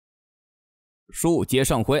书接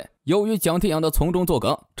上回，由于蒋天阳的从中作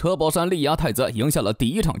梗，车宝山力压太子赢下了第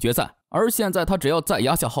一场决赛，而现在他只要再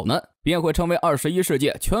压下浩南，便会成为21世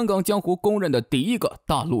纪全港江湖公认的第一个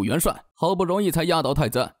大陆元帅。好不容易才压倒太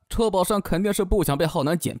子，车宝山肯定是不想被浩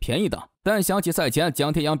南捡便宜的。但想起赛前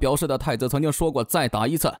蒋天阳表示的太子曾经说过再打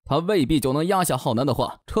一次他未必就能压下浩南的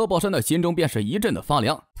话，车宝山的心中便是一阵的发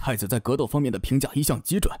凉。太子在格斗方面的评价一向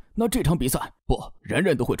极准，那这场比赛人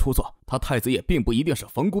人都会出错，他太子也并不一定是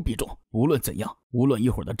逢古必中。无论怎样，无论一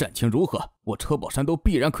会儿的战情如何，我车宝山都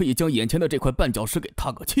必然可以将眼前的这块绊脚石给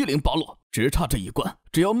踏个七零八落。只差这一关，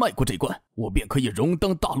只要迈过这关，我便可以荣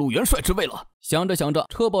登大陆元帅之位了。想着想着，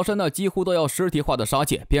车宝山那几乎都要实体化的杀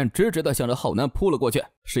气便直直的向着浩南扑了过去。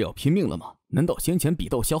是要拼命了吗？难道先前比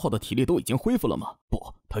斗消耗的体力都已经恢复了吗？不，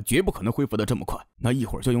他绝不可能恢复的这么快，那一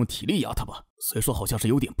会儿就用体力压他吧。虽说好像是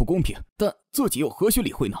有点不公平，但自己又何须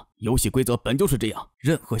理会呢？游戏规则本就是这样，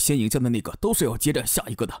任何先赢下的那个都是要接战下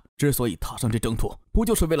一个的。之所以踏上这征途，不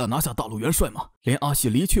就是为了拿下大陆元帅吗？连阿喜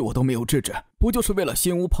离去我都没有制止，不就是为了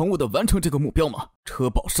心无旁骛的完成这个目标吗？车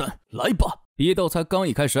宝山，来吧！比斗才刚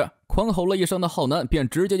一开始，狂吼了一声的浩南便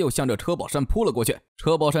直接就向着车宝山扑了过去。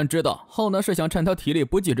车宝山知道浩南是想趁他体力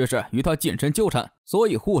不济之时与他近身纠缠，所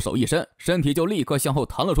以护手一伸，身体就立刻向后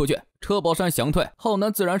弹了出去。车宝山想退，浩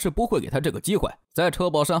南自然是不会给他这个机会。在车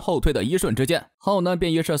宝山后退的一瞬之间，浩南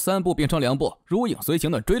便也是3步并成2步，如影随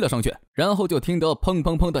形的追了上去。然后就听得砰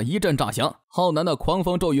砰砰的一阵炸响，浩南的狂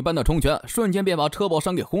风骤雨般的冲拳瞬间便把车宝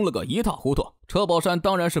山给轰了个一塌糊涂。车宝山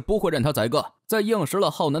当然是不会任他宰割，在应实了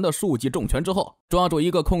浩南的数记重拳之后，抓住一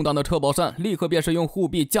个空档的车宝山立刻便是用护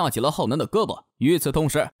臂架起了浩南的胳膊。与此同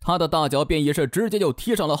时，他的大脚便也是直接就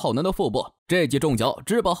踢上了浩南的腹部。这记重脚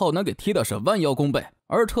只把浩南给踢的是弯腰弓背，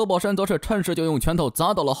而车宝山则是趁势就用拳头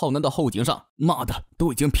砸到了浩南的后颈上。妈的，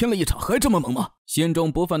都已经拼了一场还这么猛吗？心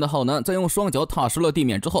中不忿的浩南在用双脚踏实了地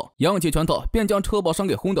面之后，扬起拳头便将车宝山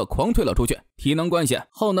给轰得狂退了出去。体能关系，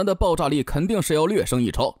浩南的爆炸力肯定是要略胜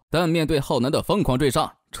一筹，但面对浩南的疯狂追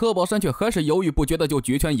杀，车宝山却还是犹豫不决的就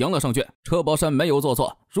举拳迎了上去。车宝山没有做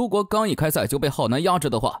错，如果刚一开赛就被浩南压制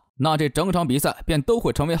的话，那这整场比赛便都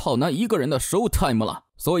会成为浩南一个人的 show time 了。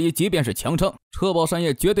所以即便是强撑，车宝山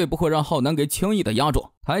也绝对不会让浩南给轻易的压住。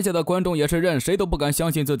台下的观众也是任谁都不敢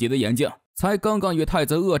相信自己的眼睛，才刚刚与太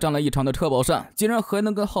子恶战了一场的车宝山，竟然还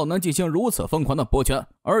能跟浩南进行如此疯狂的搏拳，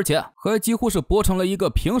而且还几乎是搏成了一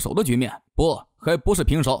个平手的局面。还不是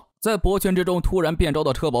平手，在搏拳之中突然变招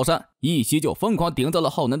的车宝山一袭就疯狂顶在了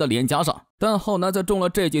浩南的脸颊上，但浩南在中了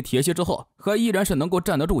这记铁袭之后还依然是能够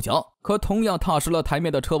站得住脚，可同样踏实了台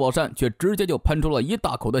面的车宝山却直接就喷出了一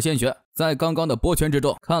大口的鲜血。在刚刚的搏拳之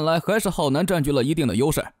中，看来还是浩南占据了一定的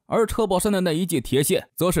优势，而车宝山的那一记铁袭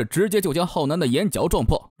则是直接就将浩南的眼角撞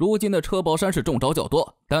破。如今的车宝山是中招较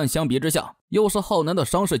多，但相比之下又是浩南的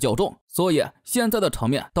伤势较重，所以现在的场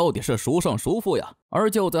面到底是孰胜孰负呀？而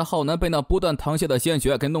就在浩南被那不断淌下的鲜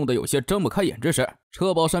血给弄得有些睁不开眼之时，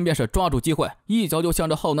车宝山便是抓住机会，一脚就向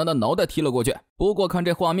着浩南的脑袋踢了过去。不过看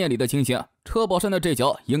这画面里的情形，车宝山的这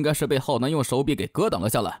脚应该是被浩南用手臂给格挡了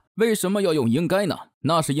下来。为什么要用应该呢？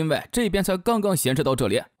那是因为这边才刚刚显示到这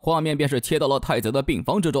里，画面便是切到了太子的病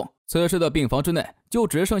房之中。此时的病房之内就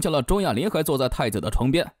只剩下了庄亚琳还坐在太子的床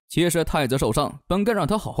边。其实太子受伤本该让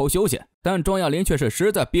他好好休息，但庄亚琳却是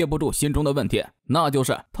实在憋不住心中的问题，那就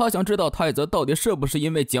是他想知道太子到底是不是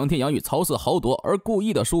因为蒋天阳与曹四豪夺而故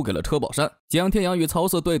意的输给了车宝山。蒋天阳与曹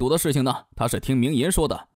四对赌的事情呢，他是听明银说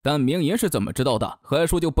的，但明银是怎么知道的，海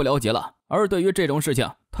叔就不了解了。而对于这种事情，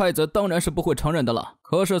太子当然是不会承认的了。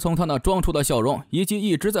可是从他那装出的笑容以及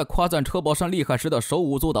一直在夸赞车宝山厉害时的手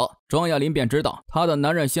舞足蹈，庄亚琳便知道他的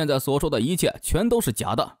男人现在所说的一切全都是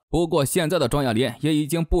假的。不过现在的庄亚琳也已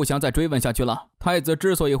经不想再追问下去了，太子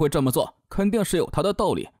之所以会这么做，肯定是有他的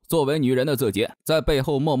道理。作为女人的自己，在背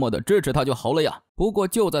后默默的支持他就好了呀。不过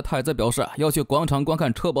就在太子表示要去广场观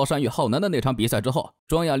看车宝山与浩南的那场比赛之后，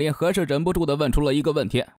庄亚琳还是忍不住的问出了一个问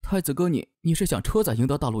题：太子哥，你是想车仔赢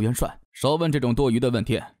得大陆元帅？少问这种多余的问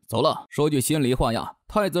题，走了。说句心里话呀，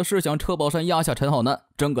太子是想车宝山压下陈浩南，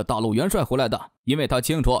争个大陆元帅回来的，因为他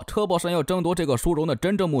清楚车宝山要争夺这个殊荣的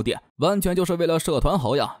真正目的，完全就是为了社团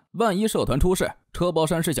好呀。万一社团出事，车宝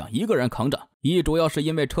山是想一个人扛着，一主要是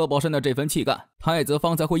因为车宝山的这份气概，太子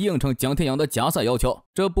方才会应承蒋天阳的加赛要求。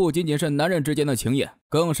这不仅仅是男人之间的情谊，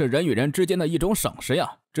更是人与人之间的一种赏识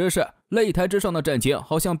呀。只是擂台之上的战情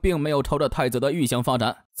好像并没有朝着太子的预想发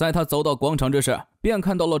展，在他走到广场之时，便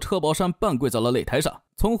看到了车宝山半跪在了擂台上。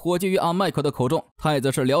从伙计与阿麦克的口中，太子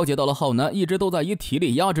是了解到了浩南一直都在以体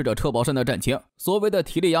力压制着车宝山的战情。所谓的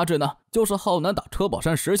体力压制呢，就是浩南打车宝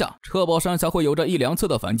山10下，车宝山才会有着1-2次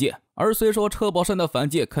的反击，而虽说车宝山的反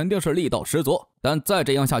击肯定是力道十足，但再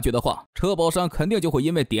这样下去的话，车宝山肯定就会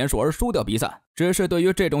因为点数而输掉比赛。只是对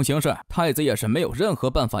于这种形势，太子也是没有任何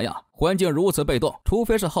办法呀。环境如此被动，除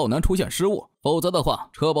非是浩南出现失误，否则的话，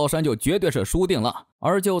车宝山就绝对是输定了。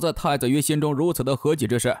而就在太子于心中如此的合计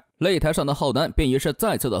之时，擂台上的浩南便已是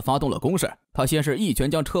再次的发动了攻势。他先是一拳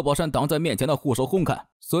将车宝山挡在面前的护手轰开，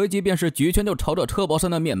随即便是举拳就朝着车宝山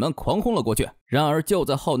的面门狂轰了过去。然而就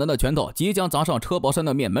在浩南的拳头即将砸上车宝山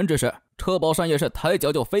的面门之时，车宝山也是抬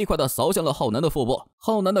脚就飞快地扫向了浩南的腹部。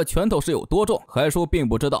浩南的拳头是有多重，海叔并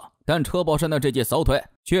不知道，但车宝山的这记扫腿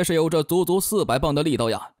却是有着足足400磅的力道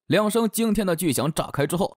呀。两声惊天的巨响炸开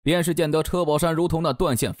之后，便是见得车宝山如同那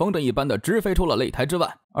断线风筝一般的直飞出了擂台之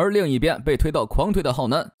外，而另一边被推到狂推的浩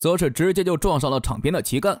南则是直接就撞上了场边的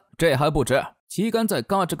旗杆。这还不止，旗杆在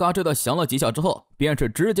嘎吱嘎吱的响了几下之后，便是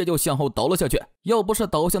直接就向后倒了下去。要不是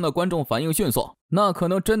倒向的观众反应迅速，那可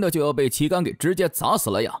能真的就要被旗杆给直接砸死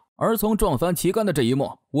了呀。而从撞翻旗杆的这一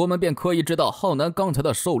幕，我们便可以知道浩南刚才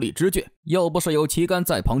的受力之巨。要不是有旗杆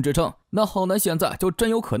在旁支撑，那浩南现在就真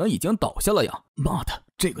有可能已经倒下了呀。妈的，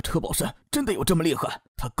这个车宝山真的有这么厉害？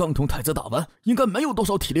他刚同太子打完，应该没有多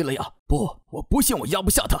少体力了呀。不，我不信我压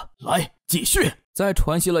不下他。来，继续。在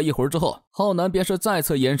喘息了一会儿之后，浩南便是再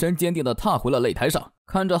次眼神坚定地踏回了擂台上。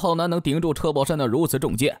看着浩南能顶住车宝山的如此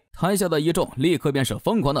重击，台下的一众立刻便是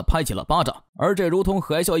疯狂地拍起了巴掌，而这如同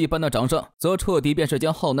海啸一般的掌声则彻底便是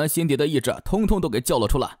将浩南心底的意志通通都给叫了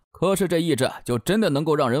出来。可是这意志就真的能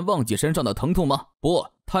够让人忘记身上的疼痛吗？不，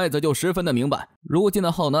太子就十分的明白，如今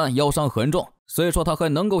的浩南腰伤很重，虽说他还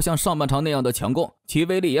能够像上半场那样的强攻，其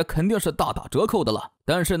威力也肯定是大打折扣的了。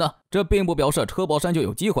但是呢，这并不表示车宝山就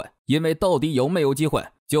有机会，因为到底有没有机会，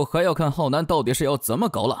就还要看浩南到底是要怎么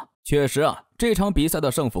搞了。确实啊，这场比赛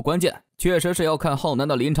的胜负关键确实是要看浩南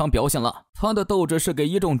的临场表现了。他的斗志是给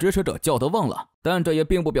一众支持者叫得忘了，但这也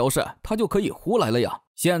并不表示他就可以胡来了呀。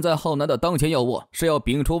现在浩南的当前要务是要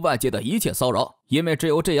摒除外界的一切骚扰，因为只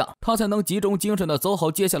有这样他才能集中精神的走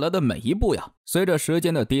好接下来的每一步呀。随着时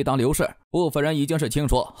间的滴答流逝，部分人已经是清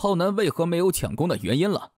楚浩南为何没有抢攻的原因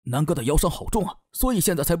了。南哥的腰伤好重啊，所以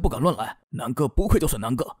现在才不敢乱来。南哥不愧就是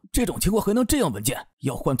南哥，这种情况还能这样稳健，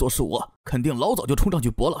要换作是我，肯定老早就冲上去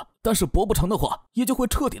搏了，但是搏不成的话，也就会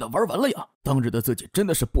彻底的玩完了呀。当日的自己真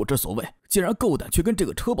的是不知所谓，竟然够胆去跟这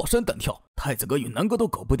个车宝山单挑，太子哥与南哥都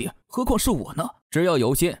搞不定，何况是我呢？只要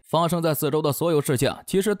有心，发生在四周的所有事情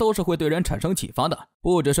其实都是会对人产生启发的。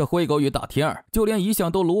不只是灰狗与大天儿，就连一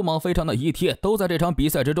向都鲁莽非常的ET都在这场比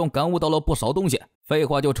赛之中感悟到了不少东西。废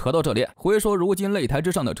话就扯到这里，回说如今擂台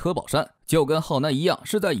之上的车宝山就跟浩南一样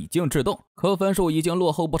是在已经制动，可分数已经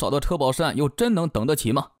落后不少的车宝山又真能等得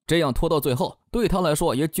起吗？这样拖到最后，对他来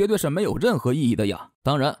说也绝对是没有任何意义的呀。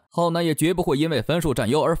当然，浩南也绝不会因为分数占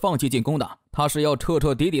优而放弃进攻的，他是要彻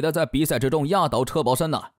彻底底的在比赛之中压倒车宝山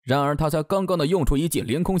的。然而他才刚刚的用出一记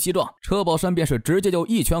凌空膝撞，车宝山便是直接就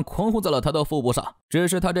一拳狂轰在了他的腹部上。只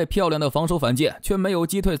是他这漂亮的防守反击却没有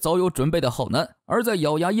击退早有准备的浩南，而在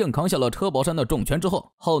咬牙硬扛下了车宝山的重拳之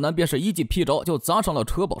后，浩南便是一记劈肘就砸上了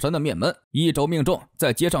车宝山的面门，一肘命中，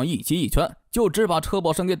再接上一击一拳，就只把车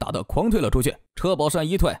宝山给打得狂退了出去。车宝山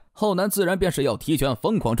一退，浩南自然便是要提拳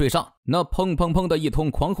疯狂追上，那砰砰砰的一通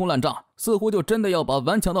狂轰滥炸，似乎就真的要把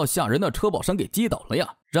顽强到吓人的车宝山给击倒了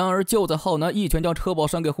呀。然而就在浩南一拳将车宝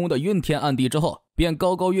山给轰得晕天暗地之后，便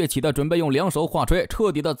高高跃起的准备用两手画锤彻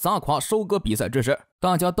底的砸垮收割比赛之时，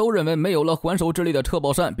大家都认为没有了还手之力的车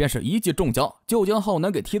宝山便是一记重脚就将浩南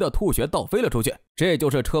给踢得吐血倒飞了出去。这就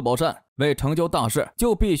是车宝山，为成就大事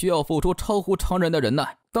就必须要付出超乎常人的忍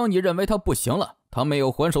耐。当你认为他不行了，他没有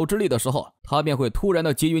还手之力的时候，他便会突然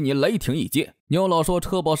的给予你雷霆一击。牛老说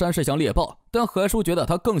车宝山是想猎豹，但海叔觉得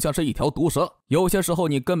他更像是一条毒蛇，有些时候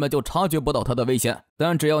你根本就察觉不到他的危险，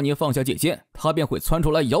但只要你放下戒心，他便会窜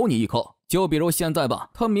出来咬你一口。就比如现在吧，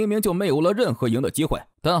他明明就没有了任何赢的机会，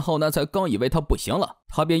但浩南才刚以为他不行了，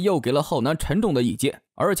他便又给了浩南沉重的一击。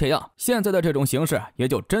而且呀，现在的这种形势也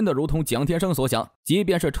就真的如同蒋天生所想，即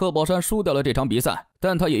便是车宝山输掉了这场比赛，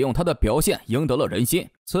但他也用他的表现赢得了人心。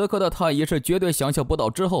此刻的他也是绝对想象不到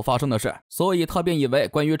之后发生的事，所以他便以为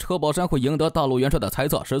关于车宝山会赢得大陆元帅的猜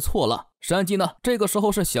测是错了。山鸡呢，这个时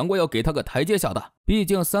候是想过要给他个台阶下的，毕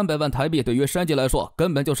竟300万台币对于山鸡来说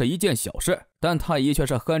根本就是一件小事，但太医却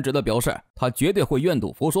是憨直的表示他绝对会愿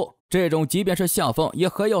赌服输。这种即便是下风也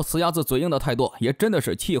还要死鸭子嘴硬的态度，也真的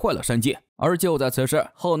是气坏了山鸡。而就在此时，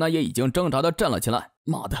浩南也已经挣扎的站了起来，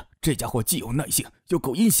妈的，这家伙既有耐性又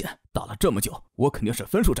够阴险，打了这么久，我肯定是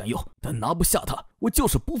分数占优，但拿不下他，我就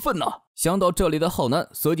是不忿呐！想到这里的浩南，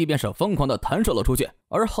随即便是疯狂的弹射了出去，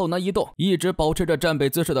而浩南一动，一直保持着战备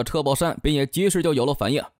姿势的车宝山便也及时就有了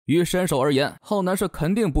反应。与身手而言，浩南是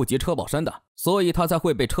肯定不及车宝山的，所以他才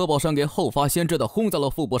会被车宝山给后发先至的轰在了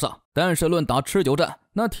腹部上。但是论打持久战，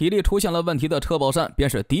那体力出现了问题的车宝山便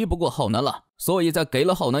是敌不过浩南了。所以在给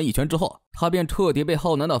了浩南一拳之后，他便彻底被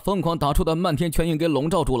浩南的疯狂打出的漫天拳影给笼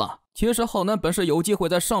罩住了。其实浩南本是有机会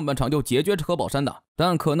在上半场就解决车宝山的，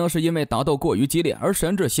但可能是因为打斗过于激烈而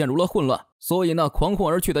神志陷入了混乱，所以那狂轰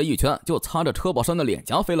而去的一拳就擦着车宝山的脸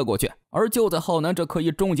颊飞了过去。而就在浩南这可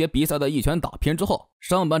以终结比赛的一拳打偏之后，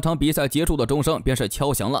上半场比赛结束的钟声便是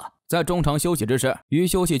敲响了。在中场休息之时，与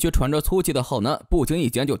休息区喘着粗气的浩南不经意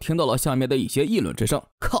间就听到了下面的一些议论之声。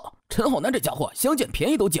靠，陈浩南这家伙想捡便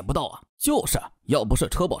宜都捡不到啊！就是要不是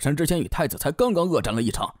车宝山之前与太子才刚刚恶战了一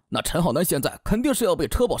场，那陈浩南现在肯定是要被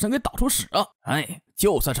车宝山给打出屎啊！哎，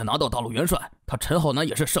就算是拿到大陆元帅，他陈浩南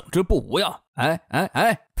也是胜之不武呀！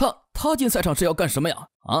他进赛场是要干什么呀？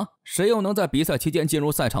啊，谁又能在比赛期间进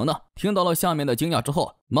入赛场呢？听到了下面的惊讶之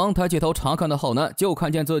后，忙抬起头查看的浩南就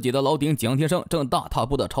看见自己的老顶蒋天生正大踏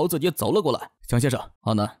步的朝自己走了过来。蒋先生，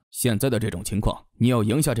浩南，现在的这种情况，你要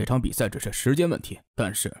赢下这场比赛只是时间问题，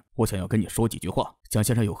但是我想要跟你说几句话，蒋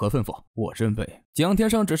先生有何吩咐？我认为蒋天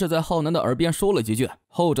生只是在浩南的耳边说了几句，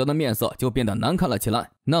后者的面色就变得难看了起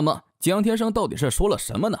来。那么蒋天生到底是说了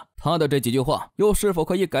什么呢？他的这几句话又是否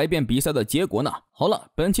可以改变比赛的结果呢？好了，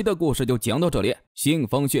本期的故事就讲到这里，腥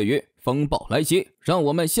风血雨，风暴来袭，让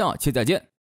我们下期再见。